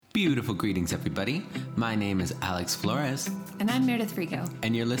Beautiful greetings, everybody. My name is Alex Flores. And I'm Meredith Frico.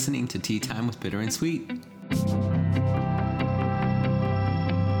 And you're listening to Tea Time with Bitter and Sweet.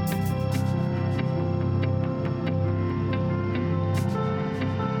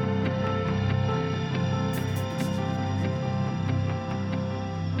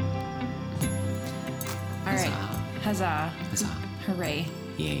 All right. Huzzah. Huzzah. Hooray.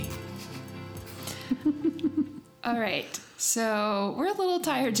 Yay. All right. So we're a little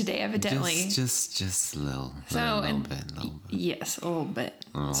tired today, evidently. Just a little. So, little bit. Yes, a little bit.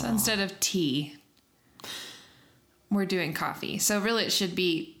 Oh. So instead of tea, we're doing coffee. So really it should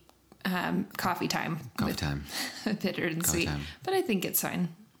be coffee time. Coffee time. Bitter and Coffee sweet. time. But I think it's fine.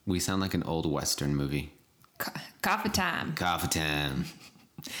 We sound like an old Western movie. Coffee time. Coffee time.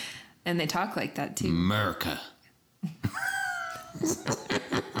 And they talk like that too. America.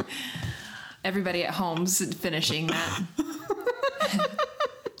 Everybody at home's finishing that.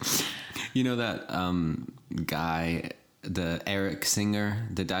 You know that guy, the Eric Singer,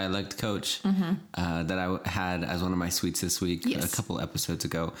 the dialect coach, that I had as one of my sweets this week, Yes. a couple episodes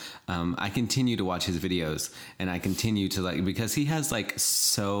ago. I continue to watch his videos, and I continue to because he has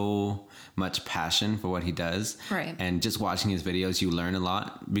so much passion for what he does. Right. And just watching his videos, you learn a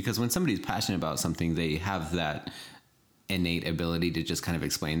lot, because when somebody's passionate about something, they have that innate ability to just kind of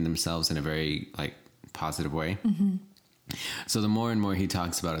explain themselves in a very positive way. So the more and more he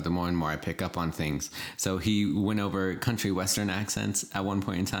talks about it, the more and more I pick up on things. So he went over country western accents at one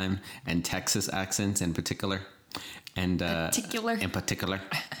point in time, and Texas accents in particular. And in particular.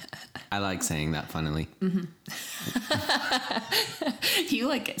 I like saying that funnily. You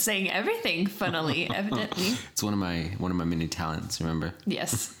like saying everything funnily, evidently. It's one of my many talents, remember?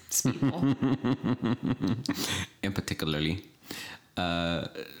 Yes, speedball. In particularly.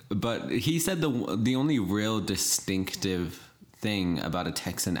 But he said the only real distinctive thing about a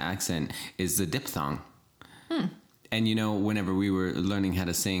Texan accent is the diphthong. And whenever we were learning how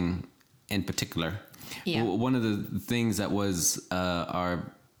to sing in particular, Yeah. one of the things that was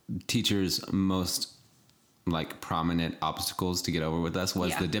our teacher's most prominent obstacles to get over with us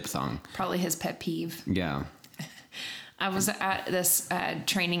was the diphthong. Probably his pet peeve. Yeah. I was at this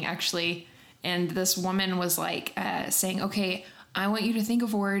training actually, and this woman was saying, okay, I want you to think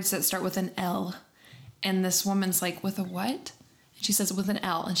of words that start with an L. And this woman's like, with a what? And she says, with an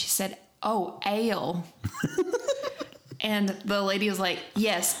L. And she said, oh, ale. And the lady was like,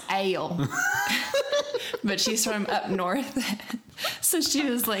 yes, ale. But she's from up north. So she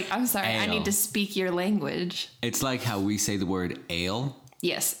was like, I'm sorry, Ale. I need to speak your language. It's like how we say the word ale.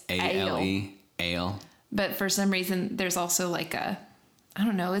 Yes, A-L-E. Ale. But for some reason, there's also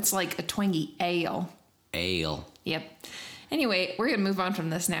it's like a twangy ale. Ale. Yep. Anyway, we're going to move on from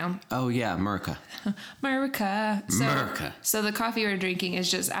this now. Oh, yeah, America. America. America. So the coffee we're drinking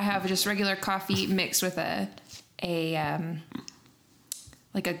is I have just regular coffee mixed with a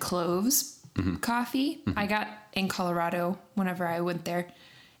cloves coffee I got in Colorado whenever I went there.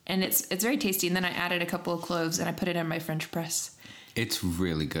 And it's very tasty. And then I added a couple of cloves and I put it in my French press. It's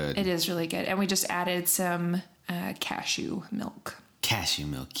really good. It is really good. And we just added some cashew milk. Cashew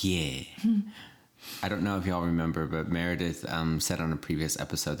milk, yeah. I don't know if y'all remember, but Meredith said on a previous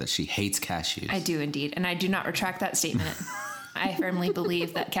episode that she hates cashews. I do indeed. And I do not retract that statement. I firmly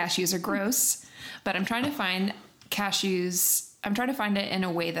believe that cashews are gross, but I'm trying to find I'm trying to find it in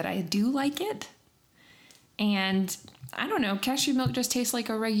a way that I do like it. And I don't know, cashew milk just tastes like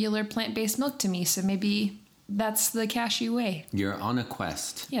a regular plant-based milk to me. So maybe that's the cashew way. You're on a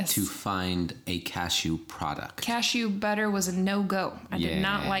quest to find a cashew product. Cashew butter was a no-go. I did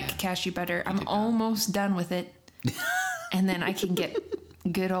not like cashew butter. I'm almost done with it. And then I can get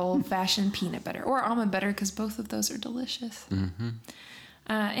good old-fashioned peanut butter or almond butter, because both of those are delicious.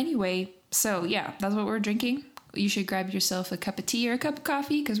 Anyway, so yeah, that's what we're drinking. You should grab yourself a cup of tea or a cup of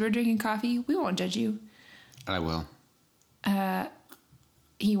coffee, because we're drinking coffee. We won't judge you. I will.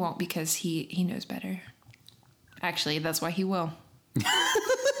 He won't, because he knows better. Actually, that's why he will.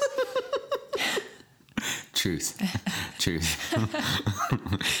 Truth.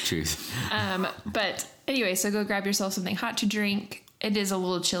 But anyway, so go grab yourself something hot to drink. It is a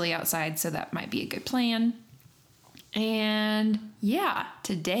little chilly outside, so that might be a good plan. And yeah,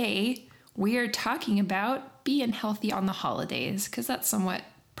 today we are talking about being healthy on the holidays, because that's somewhat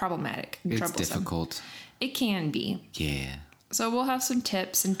problematic and troublesome. It's difficult. It can be. Yeah. So we'll have some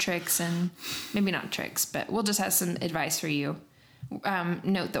tips and tricks, and maybe not tricks, but we'll just have some advice for you.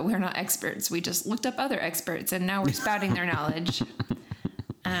 Note that we're not experts. We just looked up other experts, and now we're spouting their knowledge.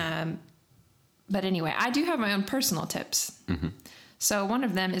 But anyway, I do have my own personal tips. So one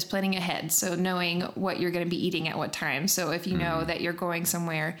of them is planning ahead. So knowing what you're going to be eating at what time. So if you know that you're going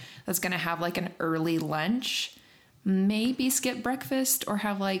somewhere that's going to have like an early lunch, maybe skip breakfast or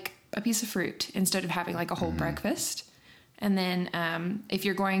have like a piece of fruit instead of having like a whole breakfast. And then if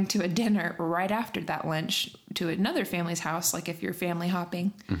you're going to a dinner right after that lunch to another family's house, like if you're family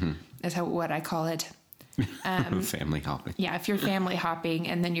hopping, is what I call it. Family hopping. Yeah, if you're family hopping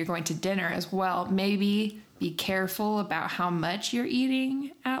and then you're going to dinner as well, maybe be careful about how much you're eating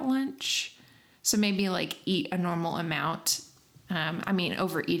at lunch. So maybe like eat a normal amount. I mean,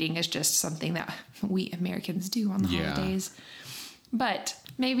 overeating is just something that we Americans do on the holidays. But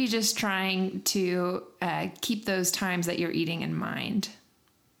maybe just trying to keep those times that you're eating in mind.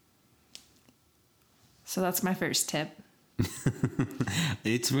 So that's my first tip.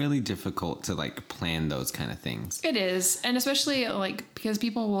 It's really difficult to like plan those kind of things. It is. And especially like because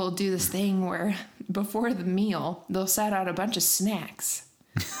people will do this thing where before the meal, they'll set out a bunch of snacks.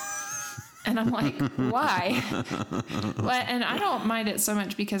 And I'm like, why? And I don't mind it so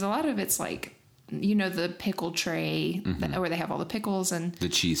much because a lot of it's like, you know, the pickle tray where they have all the pickles and the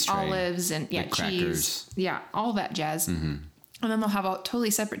cheese tray, olives and cheese. Crackers. Yeah, all that jazz. And then they'll have a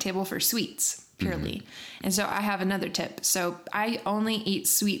totally separate table for sweets purely. And so I have another tip. So I only eat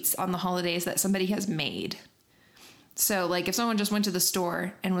sweets on the holidays that somebody has made. So like if someone just went to the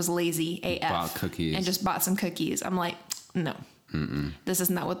store and was lazy AF bought cookies and just bought some cookies, I'm like, no, this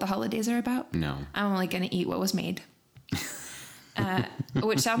is not what the holidays are about. No, I'm only going to eat what was made.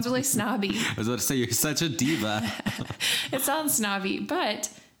 Which sounds really snobby. I was about to say, you're such a diva. It sounds snobby,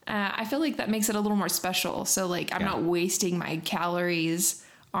 but I feel like that makes it a little more special. So like I'm not wasting my calories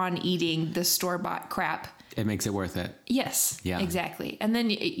on eating the store-bought crap. It makes it worth it. Yes, yeah, exactly. And then,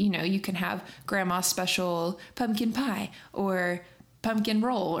 you know, you can have grandma's special pumpkin pie or pumpkin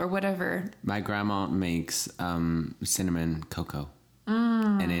roll or whatever. My grandma makes cinnamon cocoa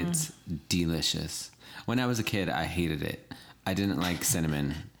and it's delicious. When I was a kid, I hated it. I didn't like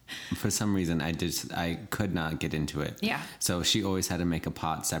cinnamon. For some reason, I could not get into it. Yeah. So she always had to make a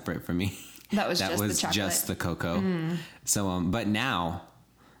pot separate for me. That was just the cocoa. So, but now,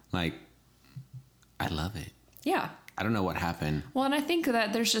 like, I love it. Yeah. I don't know what happened. Well, and I think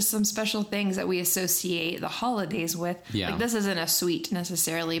that there's just some special things that we associate the holidays with. Yeah. Like this isn't a sweet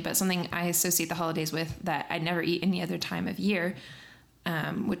necessarily, but something I associate the holidays with that I never eat any other time of year,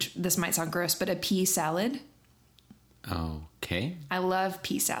 which this might sound gross, but a pea salad. Okay. I love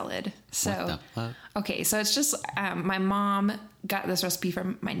pea salad. So, what the fuck? Okay, so it's just my mom got this recipe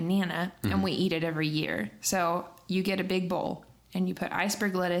from my Nana, and we eat it every year. So you get a big bowl, and you put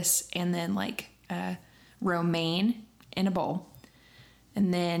iceberg lettuce and then like romaine in a bowl.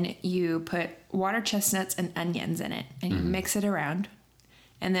 And then you put water chestnuts and onions in it, and you mix it around.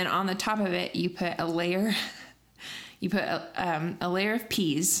 And then on the top of it, you put a layer. You put a layer of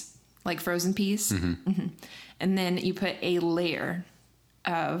peas, like frozen peas. And then you put a layer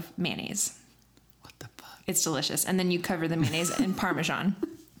of mayonnaise. What the fuck? It's delicious. And then you cover the mayonnaise in Parmesan.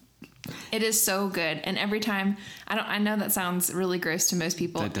 It is so good. And every time, I know that sounds really gross to most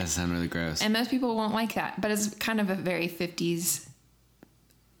people. That does sound really gross. And most people won't like that. But it's kind of a very 50s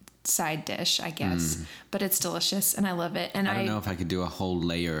side dish, I guess. But it's delicious and I love it. And I don't know if I could do a whole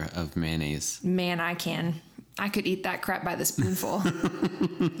layer of mayonnaise. Man, I can. I could eat that crap by the spoonful.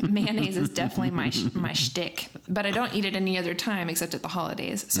 Mayonnaise is definitely my shtick. But I don't eat it any other time except at the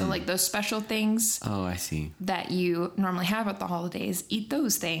holidays. So like those special things. Oh, I see. That you normally have at the holidays, eat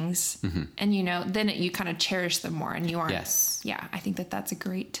those things. And you know, then you kind of cherish them more and you aren't. Yes. Yeah, I think that's a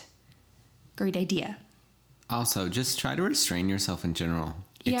great idea. Also, just try to restrain yourself in general.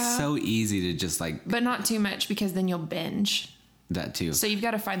 Yeah. It's so easy to just like... But not too much because then you'll binge. That too. So you've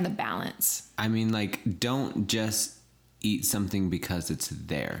got to find the balance. I mean, like, don't just eat something because it's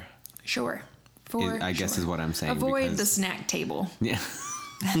there. Sure. I guess is what I'm saying. Avoid the snack table. Yeah.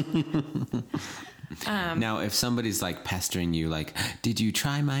 Now, if somebody's like pestering you, like, did you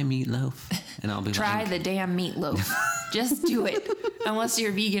try my meatloaf? And I'll be try like... the damn meatloaf. Just do it. Unless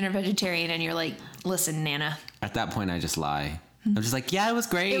you're vegan or vegetarian and you're like, listen, Nana. At that point, I just lie. I'm just like, yeah, it was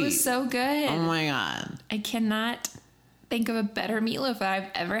great. It was so good. Oh my God. I cannot think of a better meatloaf I've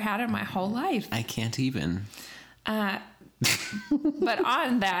ever had in my whole life. I can't even. But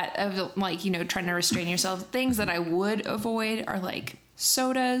on that of like, you know, trying to restrain yourself, things that I would avoid are like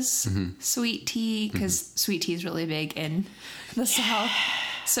sodas, sweet tea, because sweet tea is really big in the South.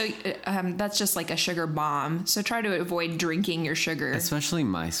 So that's just like a sugar bomb. So try to avoid drinking your sugar. Especially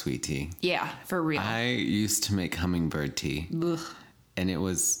my sweet tea. Yeah, for real. I used to make hummingbird tea. Ugh. And it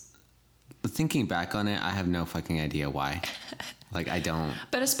was... Thinking back on it, I have no fucking idea why. Like, I don't.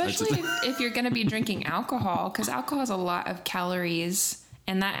 But especially if you're going to be drinking alcohol, because alcohol has a lot of calories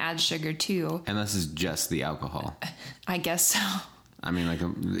and that adds sugar too. And this is just the alcohol. I guess so. I mean,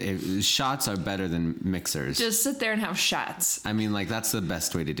 like, shots are better than mixers. Just sit there and have shots. I mean, like, that's the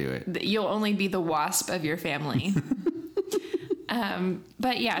best way to do it. You'll only be the wasp of your family.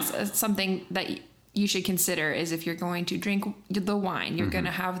 But yes, something that you should consider is if you're going to drink the wine, you're going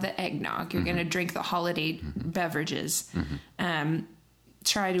to have the eggnog, you're going to drink the holiday beverages.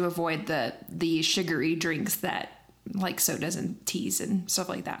 Try to avoid the sugary drinks that like sodas and teas and stuff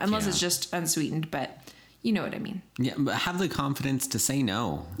like that, unless it's just unsweetened, but you know what I mean. Yeah, but have the confidence to say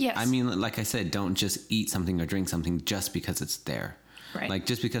no. Yes. I mean, like I said, don't just eat something or drink something just because it's there. Right. Like,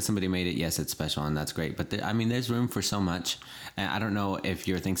 just because somebody made it, yes, it's special and that's great. But there's room for so much. And I don't know if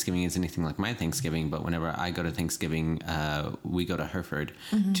your Thanksgiving is anything like my Thanksgiving, but whenever I go to Thanksgiving, we go to Hereford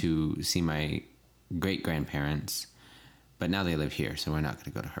to see my great grandparents. But now they live here, so we're not going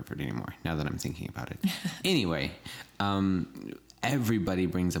to go to Hereford anymore, now that I'm thinking about it. Anyway, everybody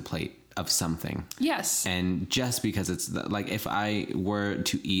brings a plate of something. Yes. And just because it's like, if I were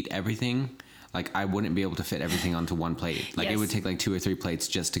to eat everything, like, I wouldn't be able to fit everything onto one plate. Like, it would take like 2 or 3 plates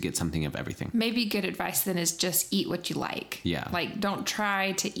just to get something of everything. Maybe good advice then is just eat what you like. Yeah. Like, don't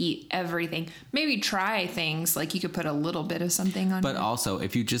try to eat everything. Maybe try things like you could put a little bit of something on. But also,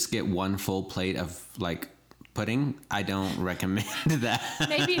 if you just get one full plate of like pudding, I don't recommend that.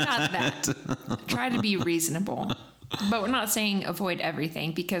 Maybe not that. Try to be reasonable. But we're not saying avoid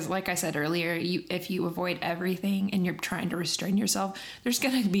everything, because like I said earlier, if you avoid everything and you're trying to restrain yourself, there's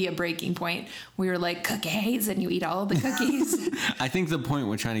going to be a breaking point where you're like, cookies, and you eat all of the cookies. I think the point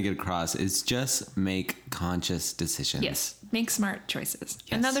we're trying to get across is just make conscious decisions. Yes, make smart choices.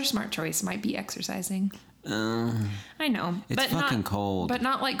 Yes. Another smart choice might be exercising. I know. It's fucking cold. But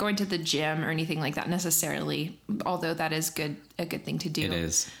not like going to the gym or anything like that necessarily, although that is a good thing to do. It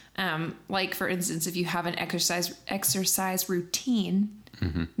is. Like, for instance, if you have an exercise routine,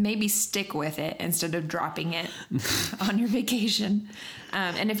 maybe stick with it instead of dropping it on your vacation.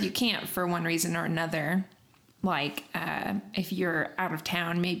 And if you can't for one reason or another, like if you're out of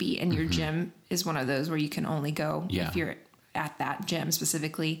town maybe, and your gym is one of those where you can only go if you're at that gym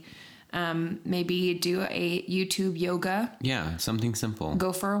specifically, maybe do a YouTube yoga. Yeah, something simple.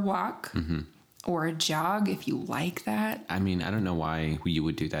 Go for a walk. Or a jog if you like that. I mean, I don't know why you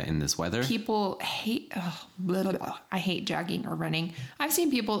would do that in this weather. People hate, blah, blah, blah. I hate jogging or running. I've seen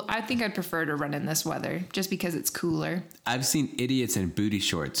people, I think I'd prefer to run in this weather just because it's cooler. I've seen idiots in booty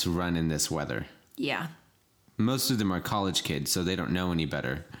shorts run in this weather. Yeah. Most of them are college kids, so they don't know any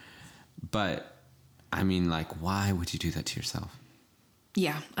better. But, I mean, like, why would you do that to yourself?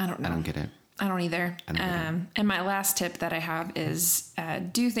 Yeah, I don't know. I don't get it. I don't either. And my last tip that I have is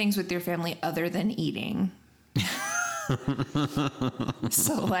do things with your family other than eating.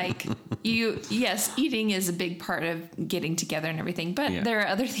 So like yes, eating is a big part of getting together and everything, but there are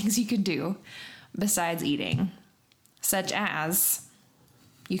other things you could do besides eating, such as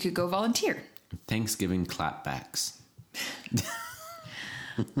you could go volunteer. Thanksgiving clapbacks.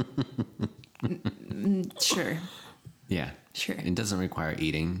 Sure. Yeah. Sure. It doesn't require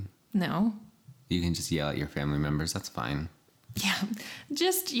eating. No. You can just yell at your family members. That's fine. Yeah.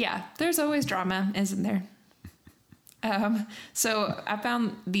 There's always drama, isn't there? So I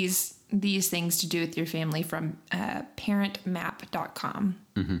found these things to do with your family from parentmap.com.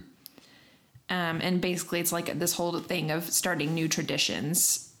 And basically it's like this whole thing of starting new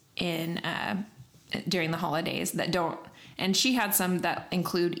traditions during the holidays that don't, and she had some that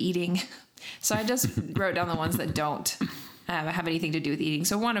include eating. So I just wrote down the ones that don't have anything to do with eating.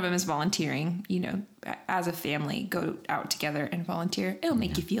 So one of them is volunteering. You know, as a family, go out together and volunteer. It'll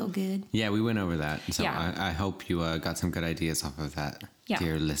make you feel good. Yeah, we went over that. So I hope you got some good ideas off of that,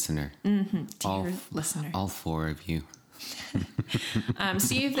 dear listener. Dear listener. All 4 of you.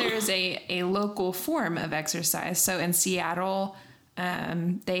 See if there's a local form of exercise. So in Seattle,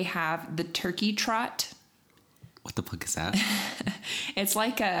 they have the turkey trot. What the fuck is that? It's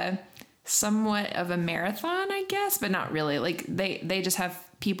like somewhat of a marathon, I guess, but not really. Like they just have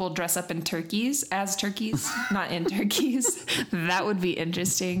people dress up in turkeys, not in turkeys. That would be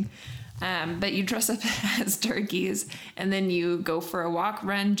interesting. But you dress up as turkeys and then you go for a walk,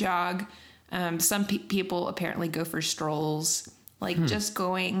 run, jog. Some people apparently go for strolls, like just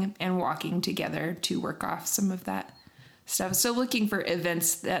going and walking together to work off some of that stuff. So looking for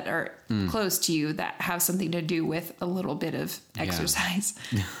events that are close to you that have something to do with a little bit of exercise.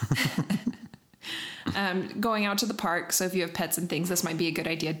 Going out to the park. So if you have pets and things, this might be a good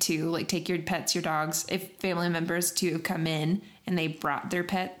idea too. Like take your pets, your dogs, if family members to come in and they brought their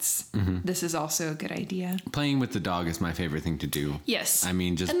pets, this is also a good idea. Playing with the dog is my favorite thing to do. Yes. I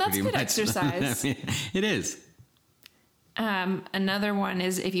mean, just and that's pretty good much. exercise. It is. Another one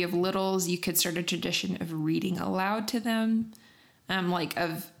is if you have littles, you could start a tradition of reading aloud to them, like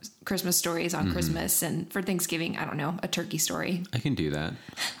of Christmas stories on Christmas, and for Thanksgiving, I don't know, a turkey story. I can do that.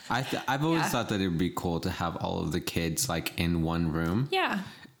 I've always thought that it would be cool to have all of the kids like in one room. Yeah.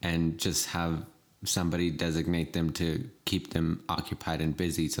 And just have somebody designate them to keep them occupied and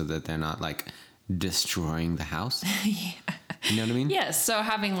busy so that they're not like destroying the house. Yeah. You know what I mean? Yes. So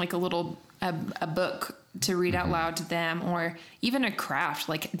having like a book to read out loud to them, or even a craft,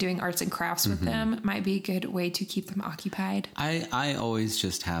 like doing arts and crafts with them might be a good way to keep them occupied. I always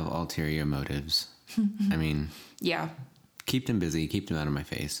just have ulterior motives. I mean, Yeah, keep them busy, keep them out of my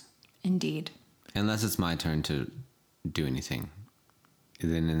face. indeed. Unless it's my turn to do anything.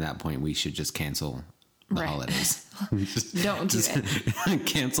 Then in that point, we should just cancel the Right. holidays. Don't do it.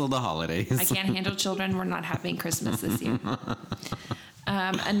 Cancel the holidays. I can't handle children. We're not having Christmas this year.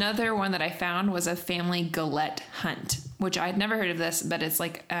 Another one that I found was a family galette hunt, which I'd never heard of this, but it's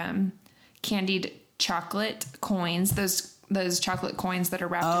like candied chocolate coins. Those chocolate coins that are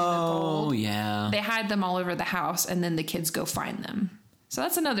wrapped in the gold. Oh, yeah. They hide them all over the house, and then the kids go find them. So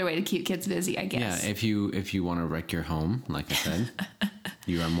that's another way to keep kids busy, I guess. Yeah, if you want to wreck your home, like I said,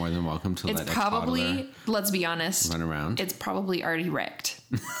 you are more than welcome to It's let a probably, toddler let's be honest, run around. it's probably already wrecked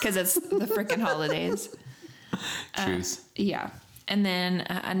because it's the freaking holidays. Truth. Yeah. And then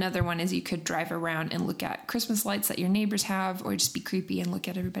another one is you could drive around and look at Christmas lights that your neighbors have, or just be creepy and look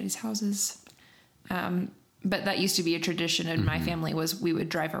at everybody's houses. But that used to be a tradition in my family, was we would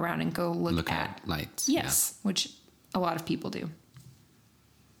drive around and go look at lights. Yes, which a lot of people do.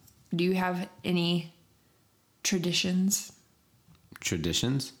 Do you have any traditions?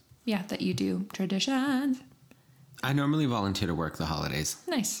 Traditions? Yeah, that you do. Traditions. I normally volunteer to work the holidays.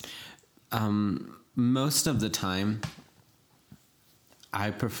 Nice. Most of the time,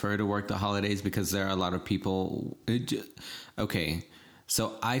 I prefer to work the holidays because there are a lot of people. Okay,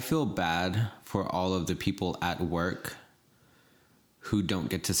 so I feel bad for all of the people at work who don't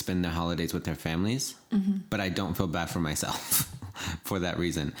get to spend their holidays with their families, but I don't feel bad for myself for that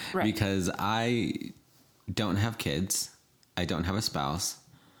reason. Right. Because I don't have kids, I don't have a spouse.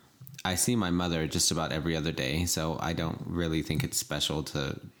 I see my mother just about every other day, so I don't really think it's special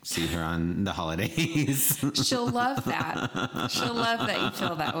to see her on the holidays. She'll love that. She'll love that you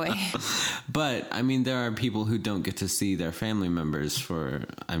feel that way. But I mean, there are people who don't get to see their family members for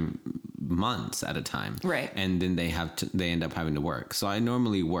months at a time, Right. And then they end up having to work. So I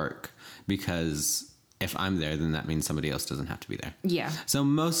normally work because if I'm there, then that means somebody else doesn't have to be there. Yeah. So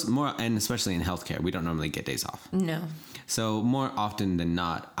and especially in healthcare, we don't normally get days off. No. So more often than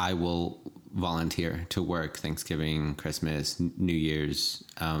not, I will volunteer to work Thanksgiving, Christmas, New Year's,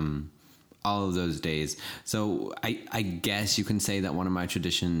 all of those days. So I guess you can say that one of my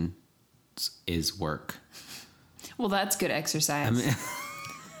traditions is work. Well, that's good exercise.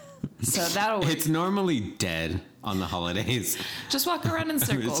 So that'll work. It's normally dead on the holidays. Just walk around in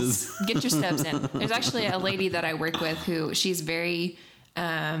circles. Get your steps in. There's actually a lady that I work with who she's very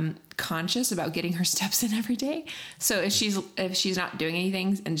conscious about getting her steps in every day. So if she's not doing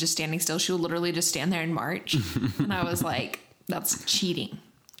anything and just standing still, she'll literally just stand there and march. And I was like, that's cheating.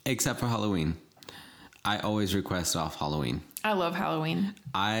 Except for Halloween. I always request off Halloween. I love Halloween.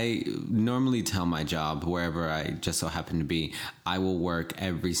 I normally tell my job, wherever I just so happen to be, I will work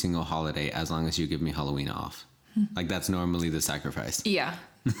every single holiday as long as you give me Halloween off. Like, that's normally the sacrifice. Yeah.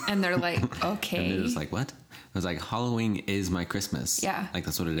 And they're like, okay. And they're just like, what? I was like, Halloween is my Christmas. Yeah. Like,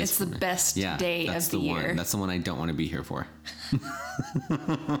 that's what it is. It's the for me. best day that's of the year. One. That's the one I don't want to be here for.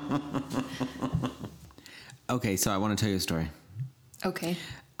 Okay, so I want to tell you a story. Okay.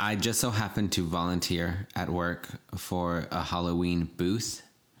 I just so happened to volunteer at work for a Halloween booth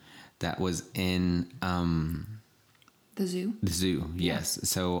that was in The zoo? the zoo. Yes.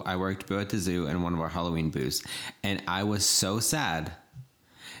 So I worked both at the zoo and one of our Halloween booths. And I was so sad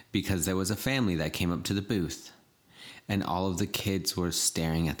because there was a family that came up to the booth and all of the kids were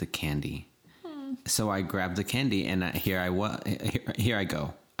staring at the candy. So I grabbed the candy and here I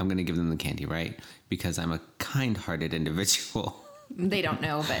go. I'm going to give them the candy, right? Because I'm a kind-hearted individual. They don't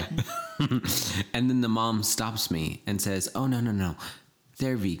know, but And then the mom stops me and says, oh, no.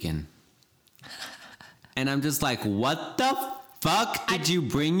 They're vegan. And I'm just like, what the fuck did you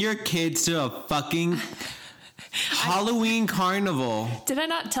bring your kids to a fucking Halloween carnival? did I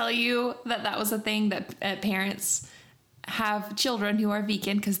not tell you that was a thing that parents have children who are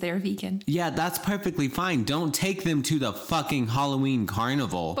vegan because they're vegan? Yeah, that's perfectly fine. Don't take them to the fucking Halloween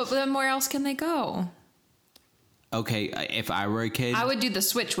carnival. But then where else can they go? Okay, if I were a kid, I would do the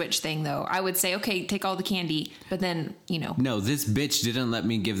switch thing though. I would say, okay, take all the candy, but then, no, this bitch didn't let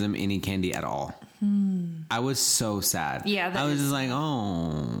me give them any candy at all. I was so sad. Yeah, I was just like,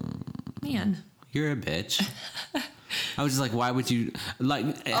 oh, man, you're a bitch. I was just like, why would you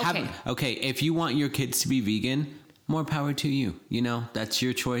okay, if you want your kids to be vegan, more power to you. That's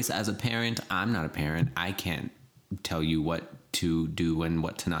your choice as a parent. I'm not a parent. I can't tell you what to do and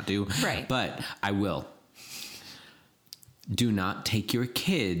what to not do. Right. But I will. Do not take your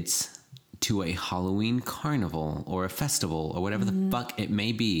kids to a Halloween carnival or a festival or whatever the fuck it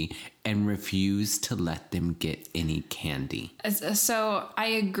may be and refuse to let them get any candy. So I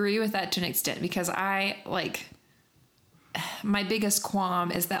agree with that to an extent because my biggest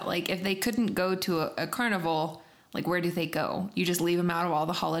qualm is that if they couldn't go to a carnival, where do they go? You just leave them out of all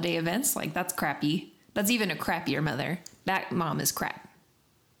the holiday events? That's crappy. That's even a crappier mother. That mom is crap.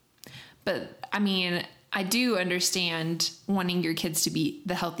 But I mean, I do understand wanting your kids to be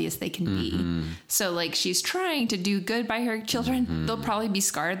the healthiest they can be. So she's trying to do good by her children. They'll probably be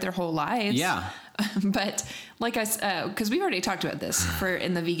scarred their whole lives. Yeah. But because we've already talked about this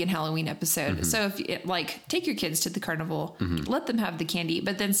in the vegan Halloween episode. So if take your kids to the carnival, let them have the candy,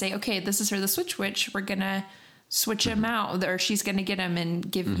 but then say, okay, this is for the switch witch. We're going to switch them out, or she's going to get them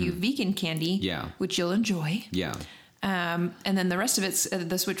and give you vegan candy, which you'll enjoy. Yeah. And then the rest of it's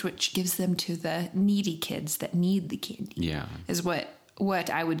the switch witch gives them to the needy kids that need the candy. Yeah. Is what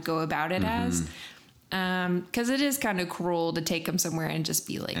I would go about it as. Because it is kind of cruel to take them somewhere and just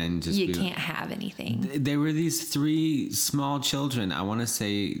be like, you can't have anything. There were these 3 small children. I want to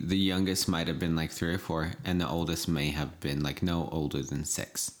say the youngest might have been 3 or 4, and the oldest may have been no older than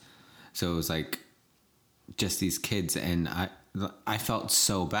 6. So it was just these kids, and I felt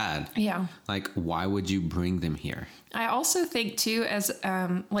so bad. Yeah. Why would you bring them here? I also think too, as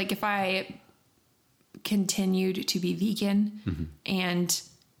if I continued to be vegan and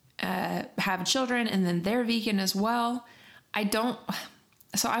have children and then they're vegan as well,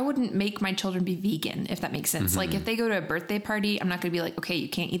 I wouldn't make my children be vegan, if that makes sense. If they go to a birthday party, I'm not going to be like, okay, you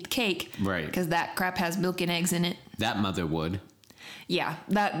can't eat the cake. Right. Because that crap has milk and eggs in it. That mother would. Yeah,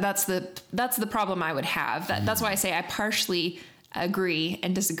 that's the problem I would have. That's why I say I partially agree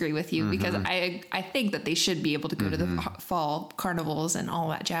and disagree with you, because I think that they should be able to go to the fall carnivals and all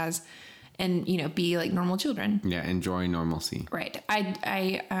that jazz and, be like normal children. Yeah, enjoy normalcy. Right.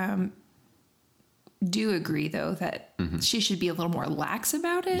 I do agree, though, that she should be a little more lax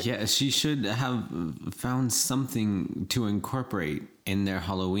about it. Yeah, she should have found something to incorporate in their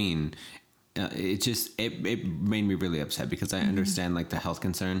Halloween. It made me really upset because I understand the health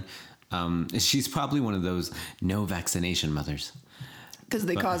concern. She's probably one of those no vaccination mothers. Because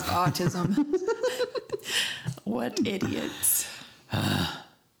they cause autism. What idiots.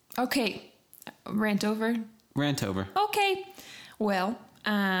 Okay. Rant over? Rant over. Okay. Well,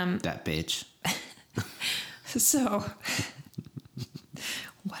 that bitch. So,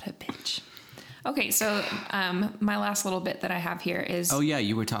 what a bitch. Okay, so my last little bit that I have here is... Oh, yeah,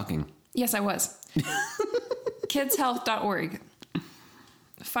 you were talking. Yes, I was. Kidshealth.org.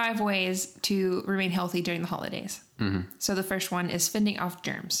 5 ways to remain healthy during the holidays. So the first one is fending off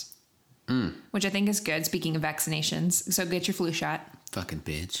germs, which I think is good. Speaking of vaccinations, so get your flu shot. Fucking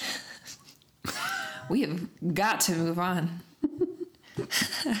bitch. We have got to move on.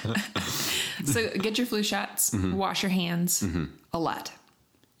 So get your flu shots. Wash your hands a lot.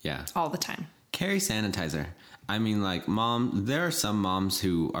 Yeah. All the time. Carry sanitizer. I mean, mom, there are some moms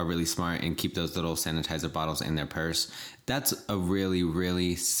who are really smart and keep those little sanitizer bottles in their purse. That's a really,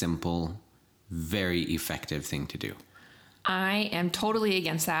 really simple, very effective thing to do. I am totally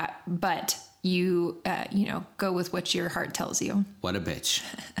against that, but you go with what your heart tells you. What a bitch.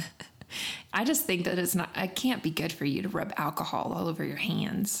 I just think that it can't be good for you to rub alcohol all over your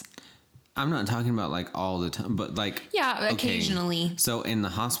hands. I'm not talking about all the time, but yeah, occasionally. So in the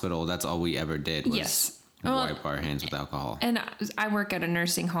hospital, that's all we ever did was wipe our hands with alcohol. And I work at a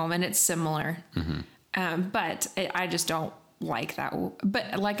nursing home, and it's similar. But I just don't like that.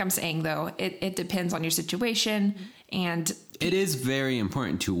 But like I'm saying, though, it depends on your situation, and it is very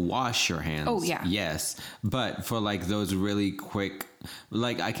important to wash your hands. Oh yeah, yes. But for those really quick,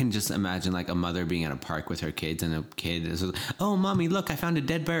 I can just imagine a mother being at a park with her kids, and a kid is, oh, mommy, look, I found a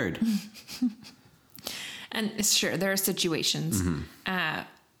dead bird. And sure, there are situations.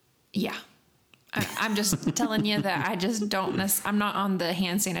 Yeah. I'm just telling you that I just don't I'm not on the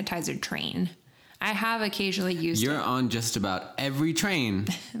hand sanitizer train. I have occasionally used You're on just about every train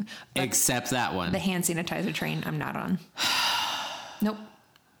except that one. The hand sanitizer train I'm not on. Nope.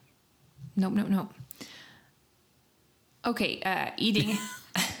 Okay, eating.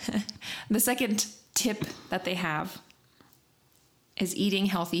 The second tip that they have is eating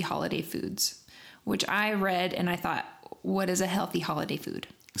healthy holiday foods, which I read and I thought, what is a healthy holiday food?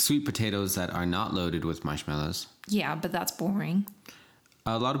 Sweet potatoes that are not loaded with marshmallows. Yeah, but that's boring.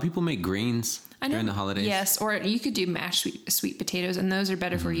 A lot of people make greens during the holidays. Yes, or you could do mashed sweet potatoes, and those are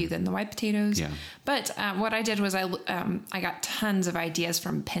better for you than the white potatoes. Yeah. But what I did was I got tons of ideas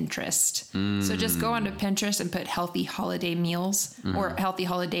from Pinterest. So just go onto Pinterest and put healthy holiday meals or healthy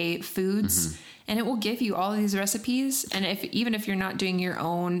holiday foods, and it will give you all of these recipes. And even if you're not doing your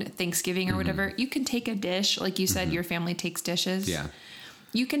own Thanksgiving or whatever, you can take a dish. Like you said, your family takes dishes. Yeah.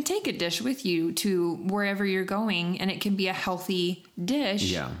 You can take a dish with you to wherever you're going, and it can be a healthy dish.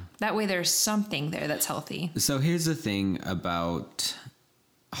 Yeah. That way there's something there that's healthy. So here's the thing about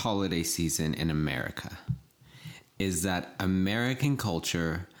holiday season in America is that American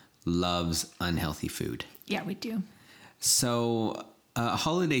culture loves unhealthy food. Yeah, we do. So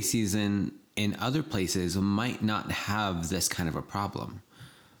holiday season in other places might not have this kind of a problem.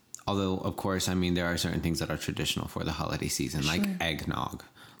 Although, of course, I mean, there are certain things that are traditional for the holiday season, like eggnog.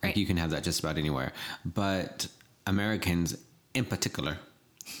 Like Right. you can have that just about anywhere. But Americans in particular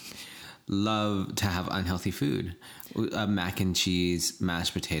love to have unhealthy food. Mac and cheese,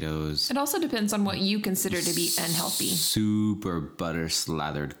 mashed potatoes, It also depends on what you consider to be unhealthy. super butter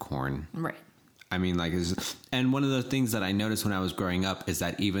slathered corn. Right. I mean, and one of the things that I noticed when I was growing up is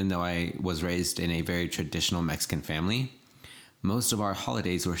that even though I was raised in a very traditional Mexican family, most of our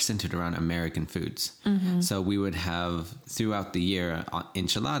holidays were centered around American foods. So we would have throughout the year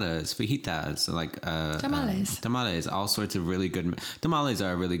enchiladas, fajitas, tamales, all sorts of really good. Tamales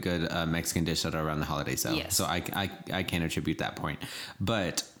are a really good Mexican dish that are around the holidays, though. Yes. So I can't attribute that point.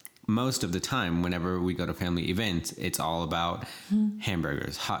 But most of the time, whenever we go to family events, it's all about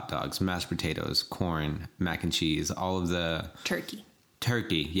hamburgers, hot dogs, mashed potatoes, corn, mac and cheese, all of the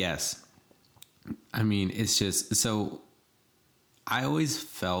Turkey. Yes. I mean, it's just so. I always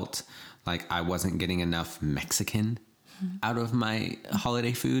felt like I wasn't getting enough Mexican out of my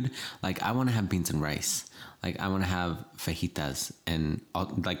holiday food. Like, I want to have beans and rice. Like, I want to have fajitas. And,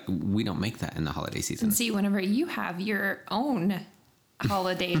 we don't make that in the holiday season. And see, whenever you have your own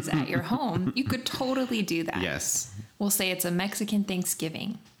holidays at your home, you could totally do that. Yes. We'll say it's a Mexican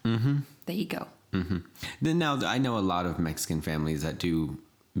Thanksgiving. Mm-hmm. There you go. Mm-hmm. Then now, I know a lot of Mexican families that do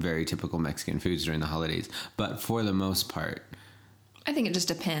very typical Mexican foods during the holidays. But for the most part, I think it just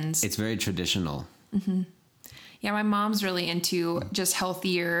depends. it's very traditional. Yeah, my mom's really into just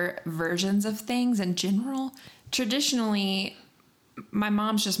healthier versions of things in general. Traditionally, my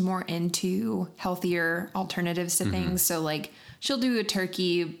mom's just more into healthier alternatives to things. So like she'll do a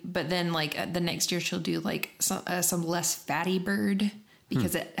turkey, but then like the next year she'll do like some less fatty bird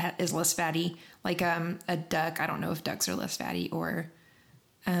because it is less fatty. Like a duck. I don't know if ducks are less fatty or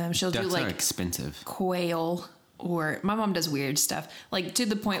she'll Ducks do like are expensive. quail. Or my mom does weird stuff, like to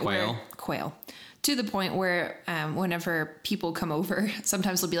the point where whenever people come over,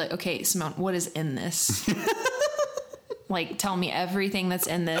 sometimes they'll be like, okay, Simone, what is in this? Like, tell me everything that's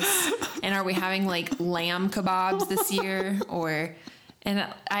in this. And are we having like lamb kebabs this year? And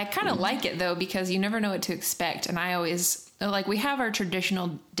I kind of like it though, because you never know what to expect. And I always we have our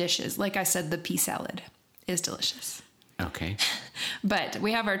traditional dishes. Like I said, the pea salad is delicious. Okay. But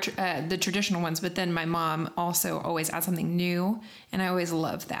we have our the traditional ones, but then my mom also always adds something new, and I always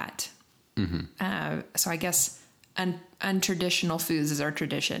love that. So I guess untraditional foods is our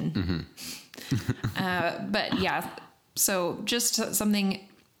tradition. But yeah, so just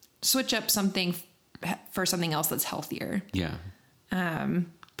switch up something for something else that's healthier. Yeah.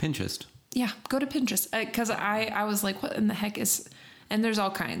 Pinterest. Yeah, go to Pinterest because I was like, what in the heck is... And there's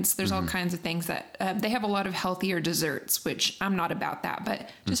all kinds. There's all kinds of things that they have a lot of healthier desserts, which I'm not about that, but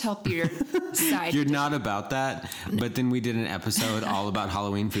just healthier side. You're not about that, but then we did an episode all about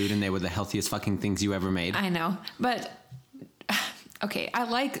Halloween food, and they were the healthiest fucking things you ever made. I know, but okay, I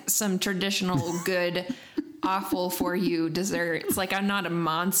like some traditional good, awful for you desserts. Like I'm not a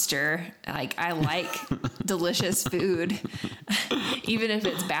monster. Like I like delicious food, even if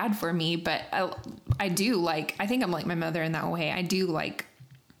it's bad for me. But I do like. I think I'm like my mother in that way. I do like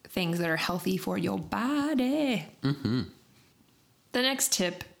things that are healthy for your body. Mm-hmm. The next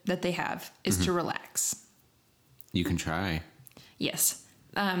tip that they have is to relax. You can try. Yes.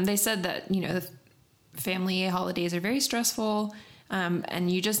 They said that, the family holidays are very stressful, and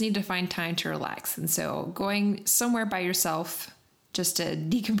you just need to find time to relax. And so going somewhere by yourself just to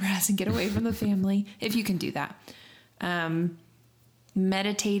decompress and get away from the family, if you can do that.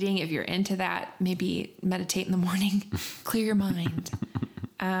 Meditating, if you're into that, maybe meditate in the morning, clear your mind.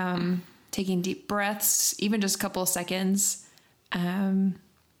 Taking deep breaths, even just a couple of seconds.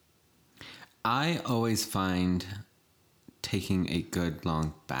 I always find taking a good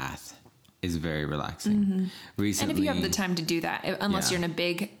long bath is very relaxing. Recently, And if you have the time to do that, unless Yeah. you're in a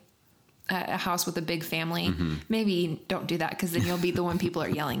big a house with a big family, maybe don't do that, because then you'll be the one people are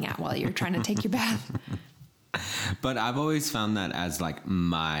yelling at while you're trying to take your bath. but I've always found that as like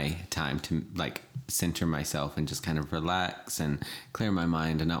my time to like center myself and just kind of relax and clear my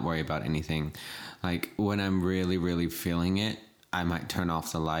mind and not worry about anything. Like when I'm really, really feeling it, I might turn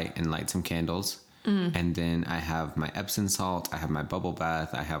off the light and light some candles. And then I have my Epsom salt, I have my bubble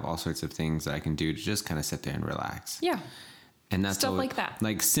bath, I have all sorts of things that I can do to just kind of sit there and relax. Yeah. And that's Stuff like that.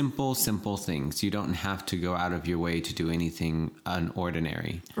 Like simple things. You don't have to go out of your way to do anything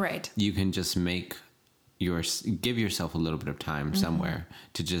unordinary. Right. You can just give yourself a little bit of time somewhere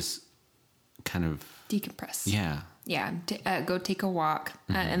to just kind of, Decompress. yeah. Yeah. Go take a walk.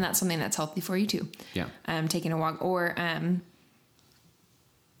 And that's something that's healthy for you too. Yeah. Taking a walk, or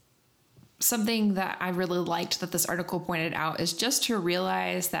something that I really liked that this article pointed out is just to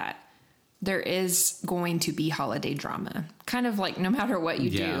realize that there is going to be holiday drama. Kind of like no matter what you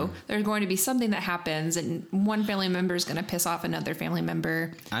Yeah. do, there's going to be something that happens, and one family member is going to piss off another family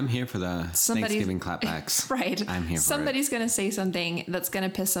member. I'm here for the Thanksgiving clapbacks. Right. I'm here for Somebody's going to say something that's going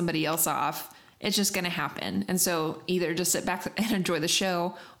to piss somebody else off. It's just going to happen. And so either just sit back and enjoy the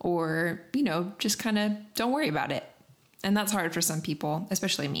show, or, just kind of don't worry about it. And that's hard for some people,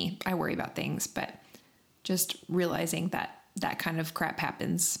 especially me. I worry about things, but just realizing that that kind of crap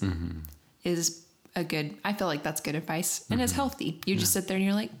happens is I feel like that's good advice, and it's healthy. You just sit there and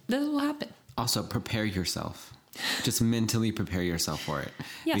you're like, this will happen. Also, prepare yourself. Just mentally prepare yourself for it.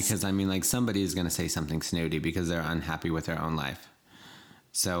 Yes. Because like somebody is going to say something snooty because they're unhappy with their own life.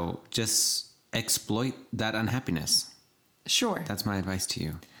 So just exploit that unhappiness. Sure. That's my advice to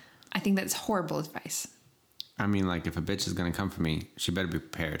you. I think that's horrible advice. I mean, like if a bitch is going to come for me, she better be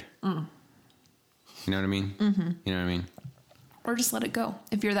prepared. You know what I mean? Mm-hmm. You know what I mean? Or just let it go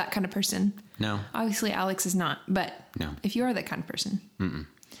if you're that kind of person. No. Obviously, Alex is not, but No. if you are that kind of person.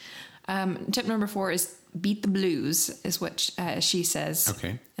 Tip number 4 is beat the blues, is what she says.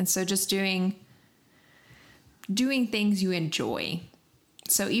 Okay. And so just doing things you enjoy.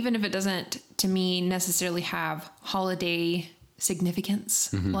 So even if it doesn't, to me, necessarily have holiday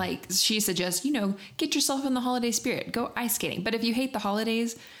significance, like she suggests, get yourself in the holiday spirit, go ice skating. But if you hate the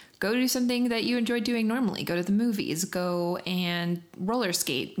holidays, go do something that you enjoy doing normally. Go to the movies, go and roller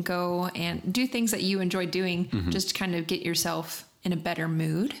skate, go and do things that you enjoy doing, just to kind of get yourself in a better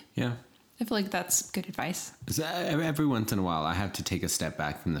mood. Yeah. I feel like that's good advice. So every once in a while, I have to take a step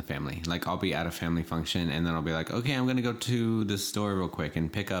back from the family. Like I'll be at a family function and then I'll be like, okay, I'm going to go to the store real quick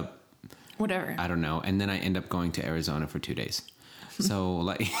and pick up, Whatever. I don't know. And then I end up going to Arizona for 2 days. So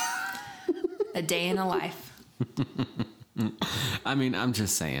like, A day in a life. I mean, I'm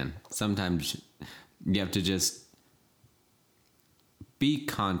just saying, sometimes you have to just be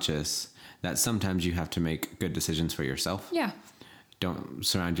conscious that sometimes you have to make good decisions for yourself. Yeah. Don't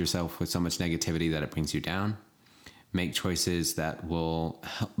surround yourself with so much negativity that it brings you down. Make choices that will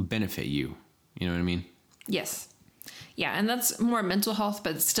help benefit you. You know what I mean? Yes. Yeah, and that's more mental health,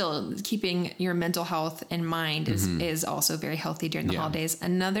 but still keeping your mental health in mind is also very healthy during the holidays.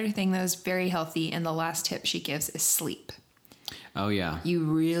 Another thing that is very healthy, and the last tip she gives, is sleep. Oh, yeah. You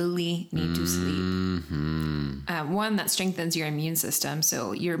really need to sleep. One, that strengthens your immune system,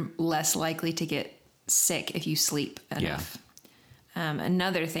 so you're less likely to get sick if you sleep enough.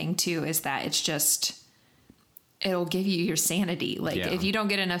 Another thing, too, is that it'll give you your sanity. Like if you don't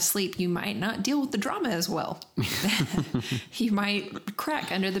get enough sleep, you might not deal with the drama as well. You might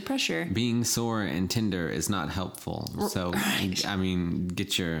crack under the pressure. Being sore and tender is not helpful. So, Right. I mean,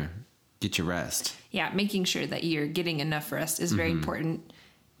 get your rest. Yeah, making sure that you're getting enough rest is very important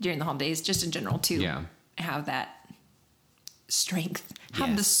during the holidays, just in general, too. Yeah. Have that strength. Have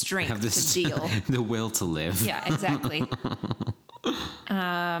Yes. the strength Have this, to deal. the will to live. Yeah, exactly.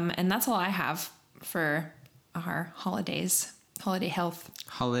 And that's all I have for our holidays, holiday health.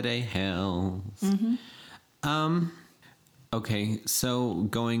 Holiday health. Okay, so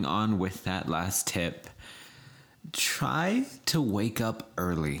going on with that last tip, try to wake up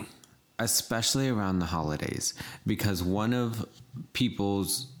early, especially around the holidays, because one of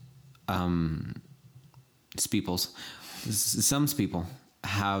some people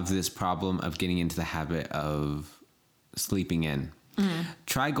have this problem of getting into the habit of sleeping in.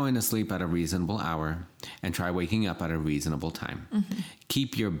 Try going to sleep at a reasonable hour and try waking up at a reasonable time.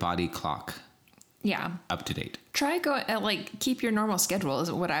 Keep your body clock Yeah. up to date. Try keep your normal schedule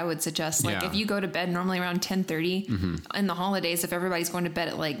is what I would suggest. Like Yeah. if you go to bed normally around 10:30 in the holidays, if everybody's going to bed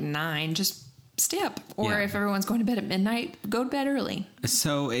at 9, just stay up. Or Yeah. if everyone's going to bed at midnight, go to bed early.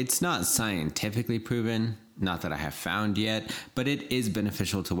 So it's not scientifically proven, not that I have found yet, but it is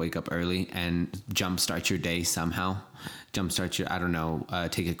beneficial to wake up early and jumpstart your day somehow. Jumpstart your, I don't know,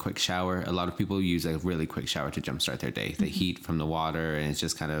 take a quick shower. A lot of people use a really quick shower to jumpstart their day. The heat from the water, and it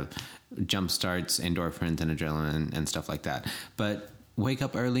just kind of jumpstarts endorphins and adrenaline and stuff like that. But wake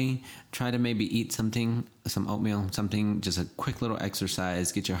up early, try to maybe eat something, some oatmeal, something, just a quick little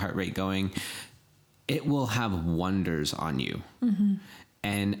exercise, get your heart rate going. It will have wonders on you.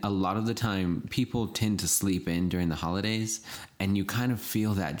 And a lot of the time, people tend to sleep in during the holidays, and you kind of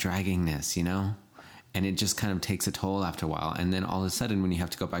feel that draggingness, you know? And it just kind of takes a toll after a while. And then all of a sudden, when you have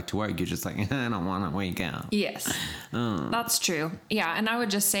to go back to work, you're just like, I don't want to wake up. Yes, that's true. Yeah, and I would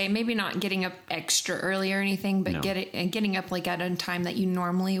just say maybe not getting up extra early or anything, but No. getting up like at a time that you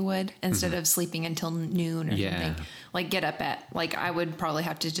normally would instead of sleeping until noon or Yeah. something. Like get up at, like I would probably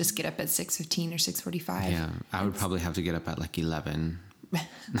have to just get up at 6:15 or 6:45. Yeah, I would probably have to get up at like 11.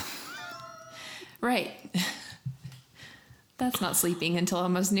 Right. That's not sleeping until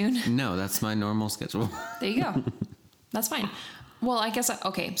almost noon. No, that's my normal schedule. There you go. That's fine. Well, I guess,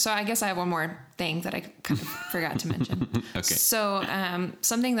 okay. So I guess I have one more thing that I kind of forgot to mention. Okay. So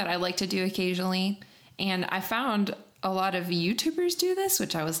something that I like to do occasionally, and I found a lot of YouTubers do this,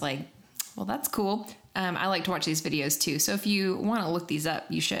 which I was like, well, that's cool. I like to watch these videos too. So if you want to look these up,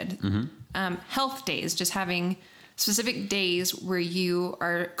 you should. Health days, just having specific days where you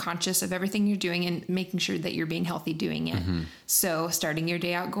are conscious of everything you're doing and making sure that you're being healthy doing it. So starting your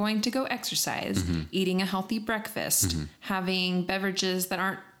day out going to go exercise, eating a healthy breakfast, having beverages that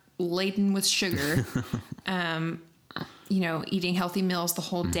aren't laden with sugar, eating healthy meals the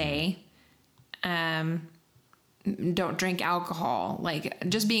whole day. Don't drink alcohol, like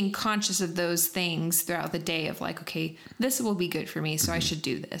just being conscious of those things throughout the day of like, okay, this will be good for me. So I should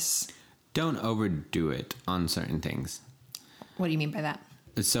do this. Don't overdo it on certain things. What do you mean by that?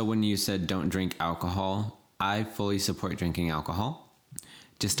 So when you said don't drink alcohol, I fully support drinking alcohol.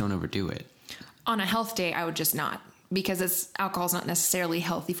 Just don't overdo it. On a health day, I would just not, because alcohol's not necessarily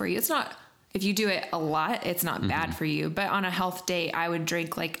healthy for you. It's not, if you do it a lot, it's not bad for you. But on a health day, I would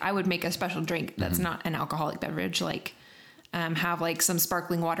drink, like I would make a special drink that's not an alcoholic beverage, like have like some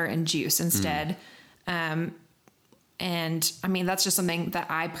sparkling water and juice instead. And I mean, that's just something that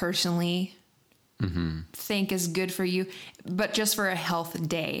I personally think is good for you, but just for a health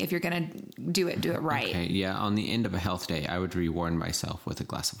day. If you're going to do it right. Okay, yeah. On the end of a health day, I would reward myself with a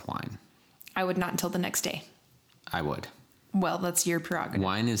glass of wine. I would not until the next day. I would. Well, that's your prerogative.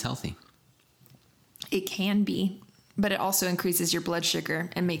 Wine is healthy. It can be, but it also increases your blood sugar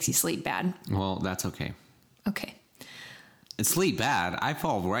and makes you sleep bad. Well, that's okay. Okay. Sleep bad. I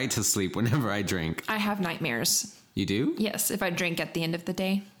fall right to sleep whenever I drink. I have nightmares. You do? Yes, if I drink at the end of the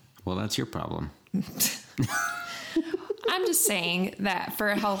day. Well, that's your problem. I'm just saying that for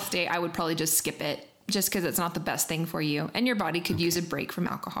a health day, I would probably just skip it just because it's not the best thing for you. And your body could use a break from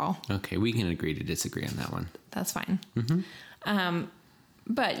alcohol. Okay, we can agree to disagree on that one. That's fine.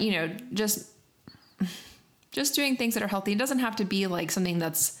 But, just doing things that are healthy. It doesn't have to be like something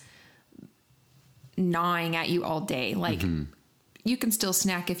that's gnawing at you all day. Like you can still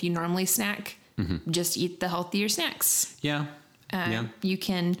snack if you normally snack. Just eat the healthier snacks. Yeah. You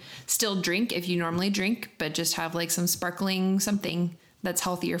can still drink if you normally drink, but just have like some sparkling something that's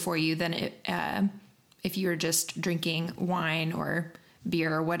healthier for you than if you're just drinking wine or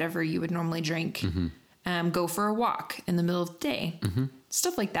beer or whatever you would normally drink. Go for a walk in the middle of the day.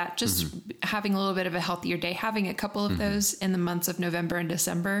 Stuff like that. Just having a little bit of a healthier day. Having a couple of those in the months of November and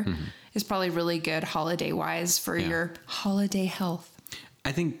December is probably really good holiday wise for your holiday health.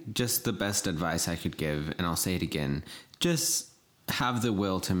 I think just the best advice I could give, and I'll say it again, just have the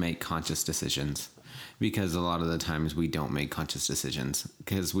will to make conscious decisions. Because a lot of the times we don't make conscious decisions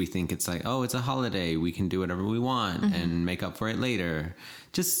because we think it's like, oh, it's a holiday. We can do whatever we want and make up for it later.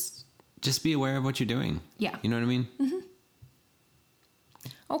 Just be aware of what you're doing. Yeah. You know what I mean?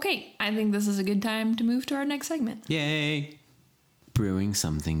 Okay. I think this is a good time to move to our next segment. Yay. Brewing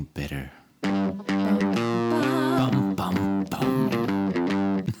something bitter. Bum, bum, bum.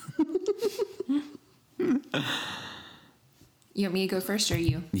 You want me to go first or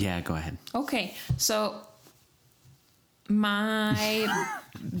you? Yeah, go ahead. Okay. So my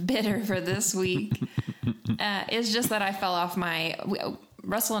bitter for this week is just that I fell off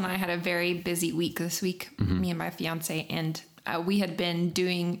Russell and I had a very busy week this week, me and my fiance, and we had been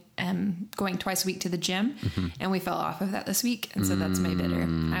going twice a week to the gym, and we fell off of that this week. And so that's my bitter.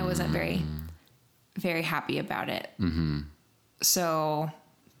 I wasn't very, very happy about it. So,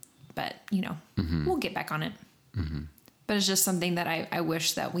 but we'll get back on it. But it's just something that I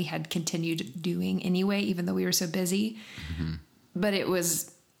wish that we had continued doing anyway, even though we were so busy. Mm-hmm. But it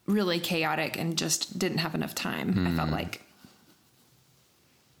was really chaotic and just didn't have enough time. I felt like.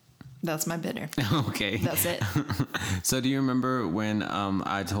 That's my bitter. Okay. That's it. So do you remember when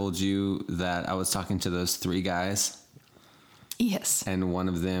I told you that I was talking to those 3 guys? Yes. And one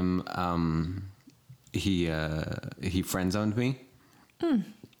of them, he friend zoned me. Do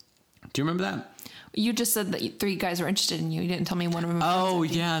you remember that? You just said that 3 guys were interested in you. You didn't tell me one of them. Oh,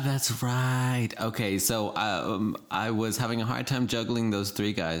 yeah, that's right. Okay, so I was having a hard time juggling those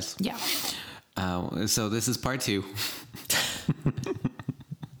 3 guys. Yeah. So this is part 2.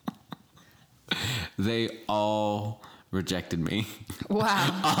 They all rejected me.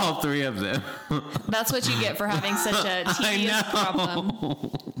 Wow. All 3 of them. That's what you get for having such a tedious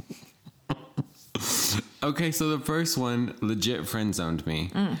problem. Okay, so the first one legit friend zoned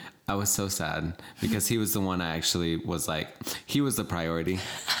me. I was so sad because he was the one I actually was like, he was the priority.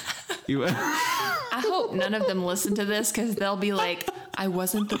 I hope none of them listen to this because they'll be like, I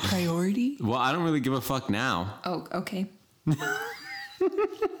wasn't the priority. Well, I don't really give a fuck now. Oh, okay.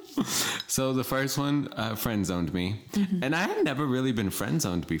 So the first one friend zoned me. And I had never really been friend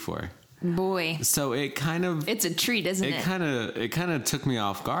zoned before. Boy. So it kind of... It's a treat, isn't it? It kind of took me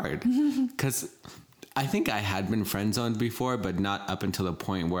off guard. Because I think I had been friend zoned before, but not up until the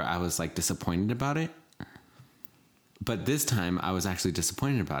point where I was like disappointed about it. But this time I was actually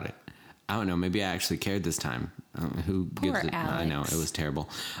disappointed about it. I don't know. Maybe I actually cared this time. Who Poor gives it? Alex. I know, it was terrible.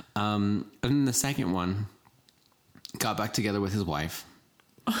 And then the second one got back together with his wife.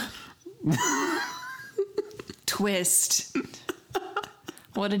 Twist.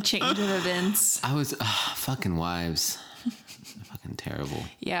 What a change of events. I was fucking wives. Fucking terrible.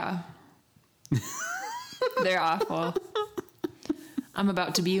 Yeah. They're awful. I'm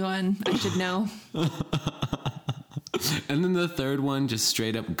about to be one. I should know. And then the third one just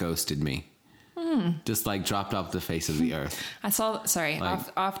straight up ghosted me. Just like dropped off the face of the earth. I saw,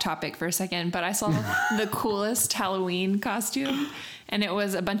 off topic for a second, but I saw the coolest Halloween costume, and it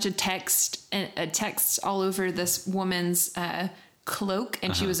was a bunch of text all over this woman's cloak,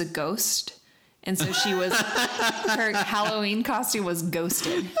 and she was a ghost. And so she was, her Halloween costume was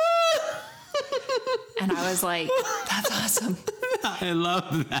ghosted. And I was like, that's awesome. I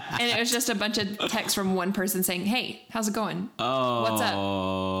love that. And it was just a bunch of text from one person saying, hey, how's it going? Oh. What's up?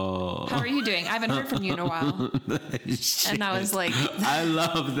 How are you doing? I haven't heard from you in a while. And I was like, I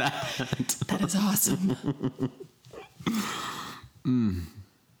love that. That is awesome.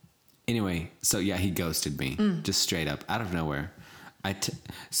 Anyway, so yeah, he ghosted me just straight up out of nowhere.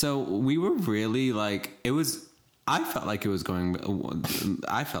 So we were really like, I felt like it was going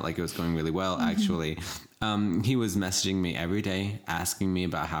really well, actually. He was messaging me every day, asking me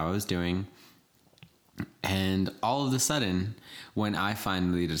about how I was doing. And all of a sudden, when I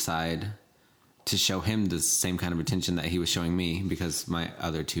finally decide to show him the same kind of attention that he was showing me, because my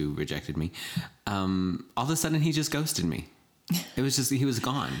other 2 rejected me, all of a sudden he just ghosted me. It was just, he was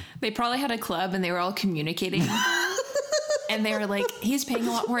gone. They probably had a club and they were all communicating. And they were like, he's paying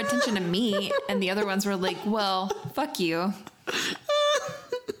a lot more attention to me. And the other ones were like, well, fuck you.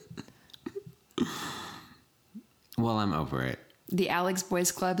 Well, I'm over it. The Alex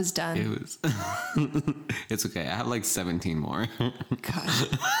Boys Club is done. It was. It's okay. I have like 17 more. God.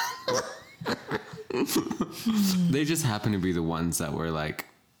 They just happen to be the ones that were like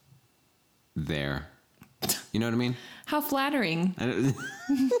there. You know what I mean? How flattering.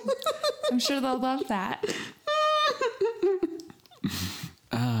 I'm sure they'll love that.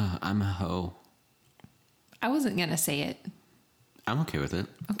 I'm a hoe. I wasn't going to say it. I'm okay with it.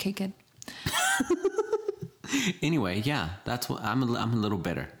 Okay, good. Anyway, yeah, that's what I'm a little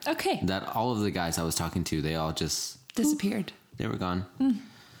bitter. Okay. That all of the guys I was talking to, they all just disappeared. They were gone.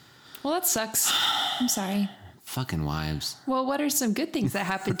 Well, that sucks. I'm sorry. Fucking wives. Well, what are some good things that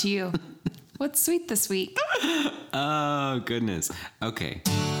happened to you? What's sweet this week? Oh, goodness. Okay.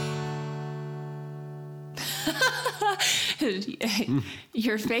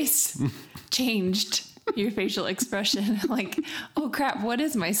 Your face changed. Your facial expression. Like, oh crap, what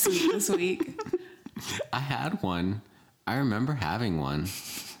is my sweet this week? I had one. I remember having one.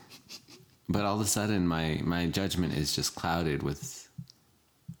 But all of a sudden, my judgment is just clouded with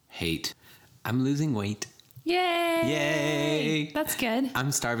hate. I'm losing weight. Yay! Yay! That's good.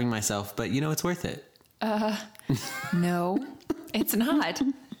 I'm starving myself, but you know, it's worth it. No, it's not.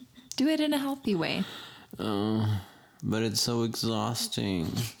 Do it in a healthy way. Oh, but it's so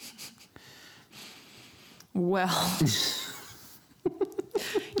exhausting. Well,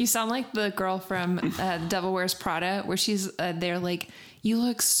 you sound like the girl from Devil Wears Prada, where she's they're like, you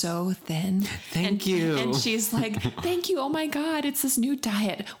look so thin. Thank you. And she's like, thank you. Oh my God, it's this new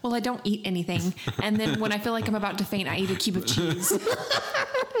diet. Well, I don't eat anything. And then when I feel like I'm about to faint, I eat a cube of cheese.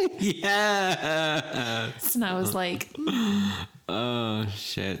 Yes. And I was like, Oh,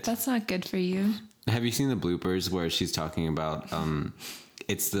 shit. that's not good for you. Have you seen the bloopers where she's talking about,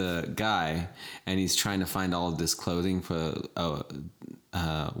 it's the guy and he's trying to find all of this clothing for,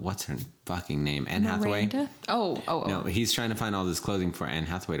 what's her fucking name? Anne Hathaway? Miranda? Oh. No, he's trying to find all this clothing for Anne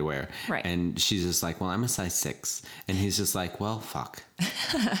Hathaway to wear. Right. And she's just like, well, I'm a size 6. And he's just like, well, fuck.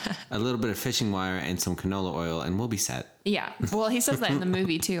 A little bit of fishing wire and some canola oil and we'll be set. Yeah. Well, he says that in the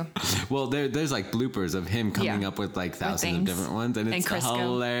movie too. Well, there's like bloopers of him coming Yeah. up with like thousands of things. different ones. And it's Crisco.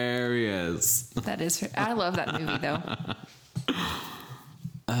 hilarious. That is, I love that movie though.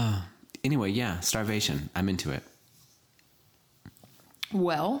 Anyway, yeah, starvation. I'm into it.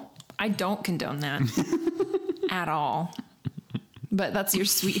 Well, I don't condone that at all. But that's your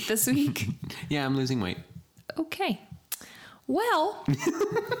sweet this week. Yeah, I'm losing weight. Okay. Well,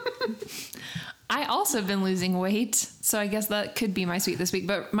 I also have been losing weight, so I guess that could be my sweet this week.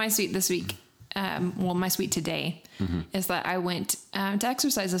 But my sweet this week, my sweet today is that I went to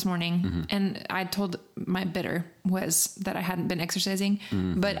exercise this morning, and I told my bitter was that I hadn't been exercising,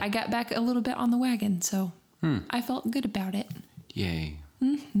 but I got back a little bit on the wagon, so I felt good about it. Yay.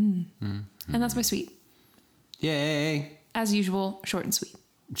 And that's my sweet. Yay. As usual, short and sweet.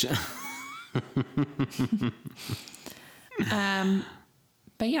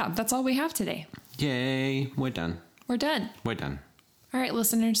 But yeah, that's all we have today. Yay. We're done. We're done. We're done. All right,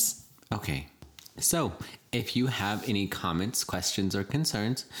 listeners. Okay. So, if you have any comments, questions, or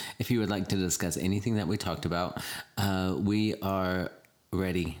concerns, if you would like to discuss anything that we talked about, we are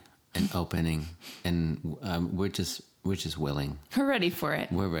ready and opening, and we're just willing. We're ready for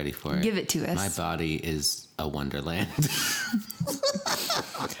it. We're ready for it. Give it to us. My body is a wonderland.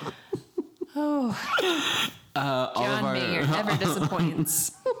 Oh, John Mayer never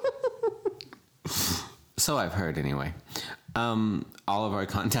disappoints. So I've heard anyway. All of our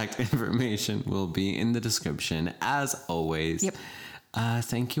contact information will be in the description as always. Yep.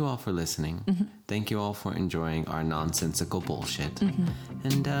 Thank you all for listening. Thank you all for enjoying our nonsensical bullshit.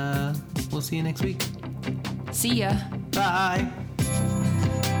 And we'll see you next week. See ya. Bye.